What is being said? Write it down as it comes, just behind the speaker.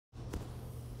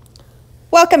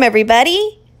Welcome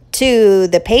everybody to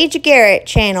the Paige Garrett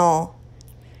channel.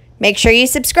 Make sure you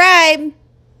subscribe.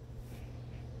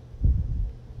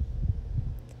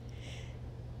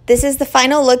 This is the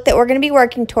final look that we're going to be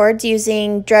working towards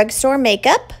using drugstore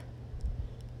makeup.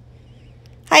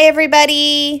 Hi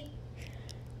everybody.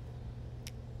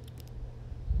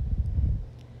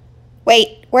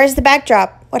 Wait, where's the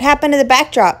backdrop? What happened to the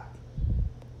backdrop?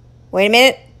 Wait a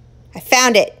minute. I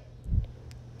found it.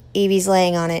 Evie's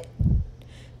laying on it.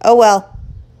 Oh well,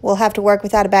 we'll have to work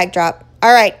without a backdrop.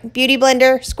 All right, Beauty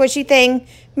Blender, squishy thing.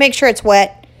 Make sure it's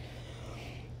wet.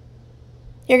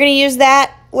 You're going to use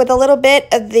that with a little bit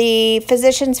of the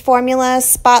Physicians Formula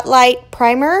Spotlight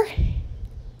Primer.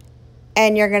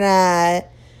 And you're going to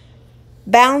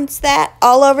bounce that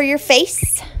all over your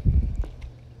face.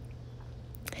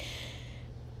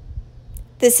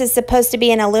 This is supposed to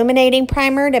be an illuminating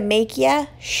primer to make you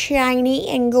shiny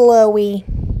and glowy.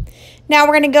 Now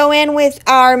we're going to go in with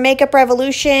our Makeup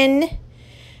Revolution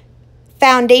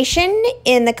foundation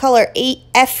in the color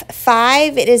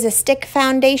F5. It is a stick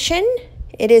foundation.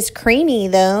 It is creamy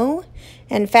though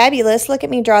and fabulous. Look at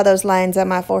me draw those lines on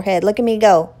my forehead. Look at me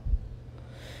go.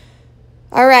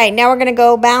 All right, now we're going to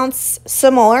go bounce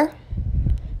some more.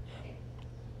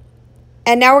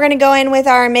 And now we're going to go in with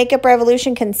our Makeup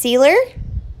Revolution concealer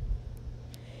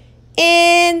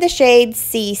in the shade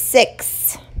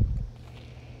C6.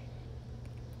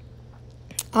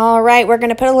 All right, we're going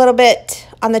to put a little bit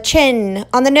on the chin,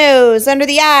 on the nose, under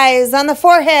the eyes, on the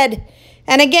forehead.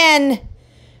 And again,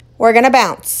 we're going to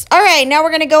bounce. All right, now we're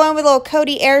going to go in with a little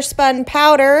Coty Airspun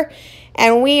powder.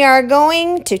 And we are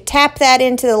going to tap that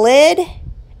into the lid.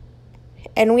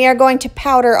 And we are going to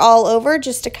powder all over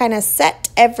just to kind of set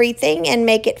everything and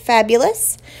make it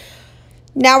fabulous.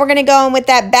 Now we're going to go in with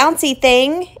that bouncy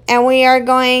thing. And we are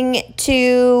going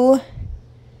to...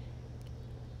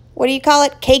 what do you call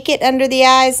it? Cake it under the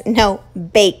eyes? No,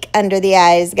 bake under the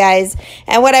eyes, guys.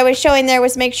 And what I was showing there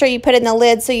was make sure you put it in the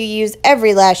lid so you use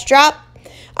every last drop.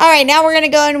 All right, now we're going to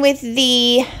go in with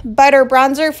the Butter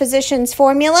Bronzer Physicians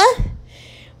Formula.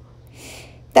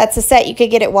 That's a set you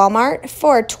could get at Walmart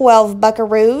for 12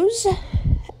 buckaroos.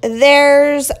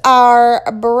 There's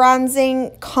our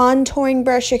bronzing contouring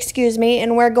brush,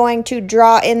 and we're going to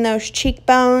draw in those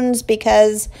cheekbones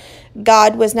because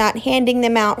God was not handing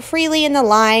them out freely in the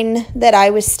line that I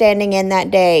was standing in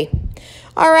that day.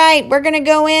 All right, we're going to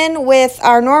go in with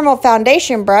our normal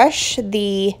foundation brush,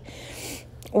 the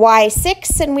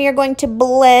Y6, and we are going to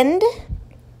blend.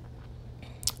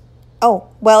 Oh,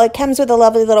 well, it comes with a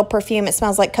lovely little perfume. It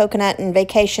smells like coconut and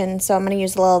vacation, so I'm going to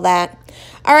use a little of that.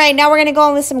 All right, now we're going to go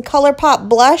in with some ColourPop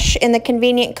blush in the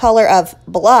convenient color of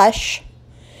blush.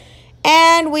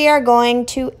 And we are going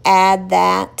to add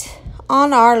that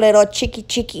on our little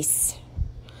chickies.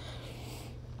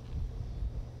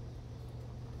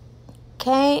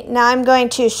 Okay, now I'm going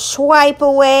to swipe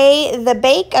away the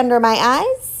bake under my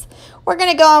eyes. We're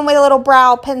going to go in with a little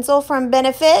brow pencil from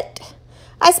Benefit.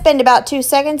 I spend about 2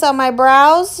 seconds on my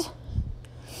brows.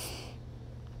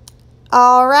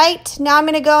 All right, now I'm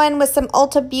going to go in with some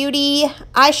Ulta Beauty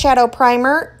eyeshadow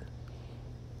primer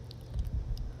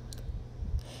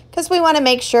because we want to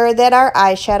make sure that our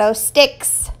eyeshadow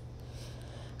sticks.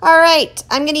 All right,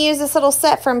 I'm going to use this little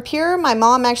set from Pure. My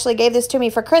mom actually gave this to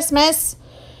me for Christmas.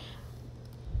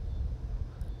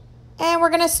 And we're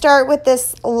going to start with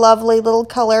this lovely little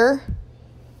color.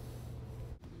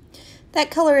 That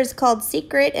color is called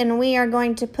Secret, and we are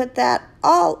going to put that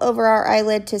all over our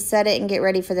eyelid to set it and get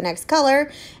ready for the next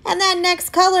color. And that next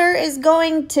color is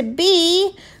going to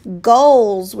be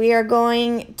Goals. We are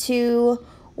going to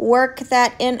work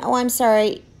that in, oh, I'm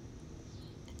sorry,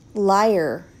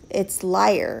 Liar. It's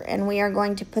Liar, and we are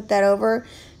going to put that over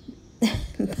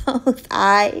both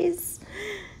eyes.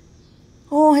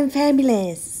 Oh, I'm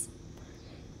fabulous.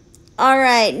 All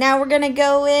right, now we're going to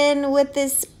go in with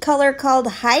this color called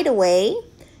Hideaway,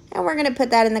 and we're going to put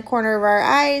that in the corner of our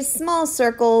eyes, small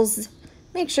circles.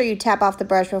 Make sure you tap off the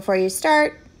brush before you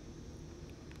start.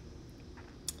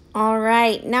 All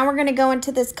right, now we're going to go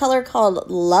into this color called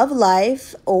Love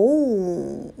Life.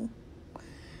 Oh,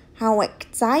 how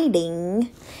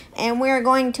exciting. And we're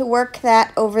going to work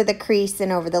that over the crease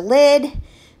and over the lid.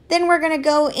 Then we're going to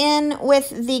go in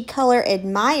with the color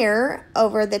Admire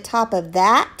over the top of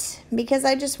that because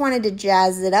I just wanted to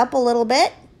jazz it up a little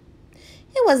bit.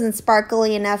 It wasn't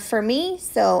sparkly enough for me,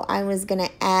 so I was going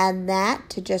to add that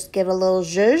to just give it a little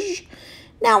zhuzh.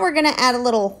 Now we're going to add a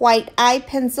little white eye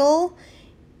pencil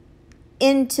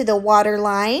into the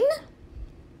waterline.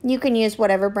 You can use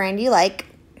whatever brand you like.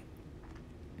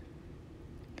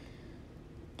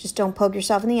 Just don't poke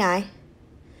yourself in the eye.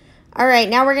 All right,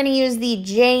 now we're going to use the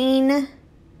Jane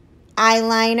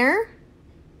eyeliner,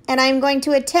 and I'm going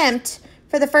to attempt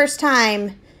for the first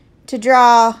time to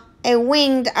draw a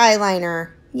winged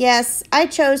eyeliner. Yes, I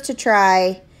chose to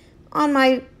try on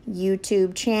my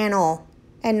YouTube channel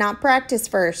and not practice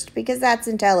first because that's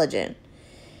intelligent.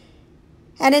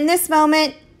 And in this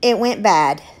moment, it went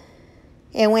bad.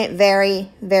 It went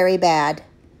very, very bad.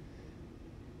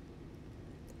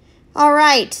 All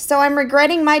right, so I'm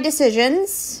regretting my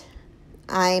decisions.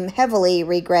 I'm heavily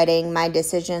regretting my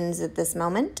decisions at this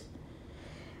moment.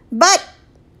 But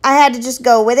I had to just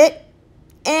go with it.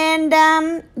 And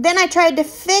then I tried to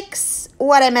fix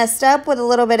what I messed up with a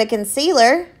little bit of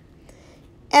concealer.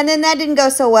 And then that didn't go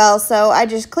so well, so I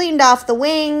just cleaned off the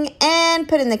wing and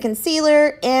put in the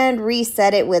concealer and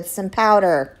reset it with some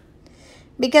powder.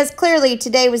 Because clearly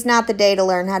today was not the day to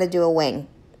learn how to do a wing.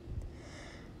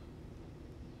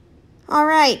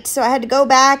 Alright, so I had to go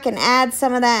back and add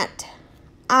some of that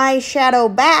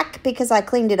eyeshadow back because I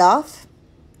cleaned it off.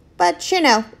 But, you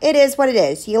know, it is what it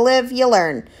is. You live, you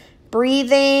learn.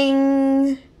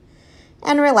 Breathing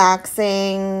and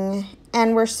relaxing.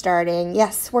 And we're starting.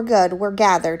 Yes, we're good. We're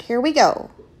gathered. Here we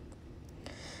go.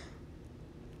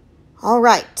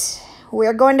 Alright,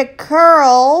 we're going to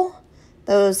curl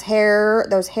those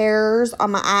hairs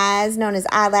on my eyes known as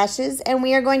eyelashes. And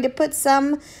we are going to put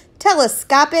some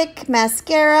telescopic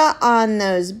mascara on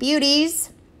those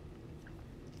beauties.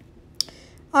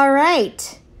 All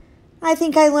right, I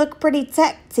think I look pretty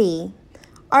sexy.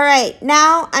 All right,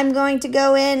 now I'm going to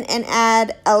go in and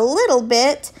add a little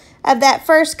bit of that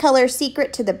first color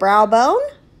Secret to the brow bone.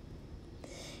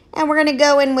 And we're gonna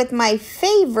go in with my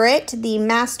favorite, the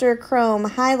Master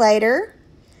Chrome highlighter.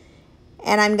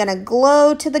 And I'm gonna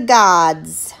glow to the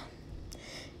gods.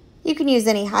 You can use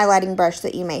any highlighting brush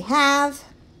that you may have.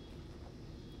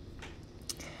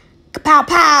 Kapow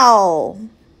pow!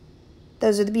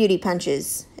 Those are the beauty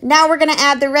punches. Now we're going to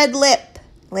add the red lip,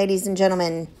 ladies and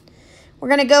gentlemen. We're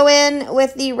going to go in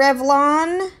with the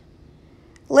Revlon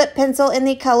lip pencil in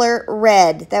the color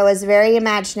red. That was very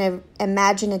imaginative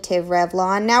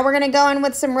Revlon. Now we're going to go in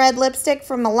with some red lipstick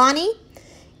from Milani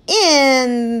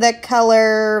in the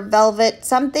color Velvet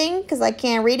something, because I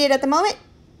can't read it at the moment.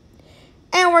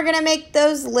 And we're going to make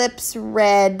those lips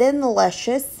red and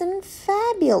luscious and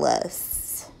fabulous.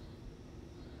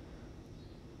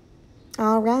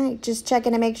 All right, just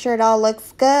checking to make sure it all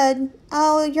looks good.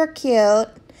 Oh, you're cute.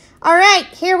 All right,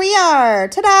 here we are.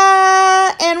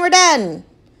 Ta-da! And we're done.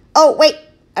 Oh, wait,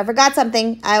 I forgot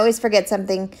something. I always forget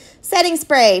something. Setting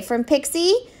spray from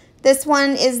Pixi. This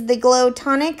one is the Glow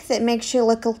Tonic that makes you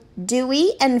look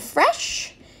dewy and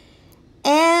fresh.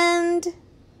 And,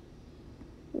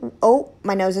 oh,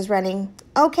 my nose is running.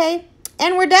 Okay,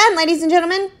 and we're done, ladies and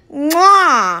gentlemen.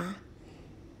 Mwah!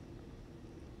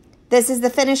 This is the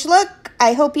finished look.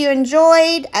 I hope you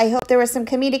enjoyed. I hope there was some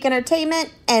comedic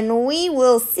entertainment. And we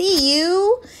will see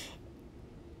you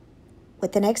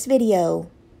with the next video.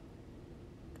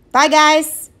 Bye,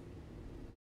 guys.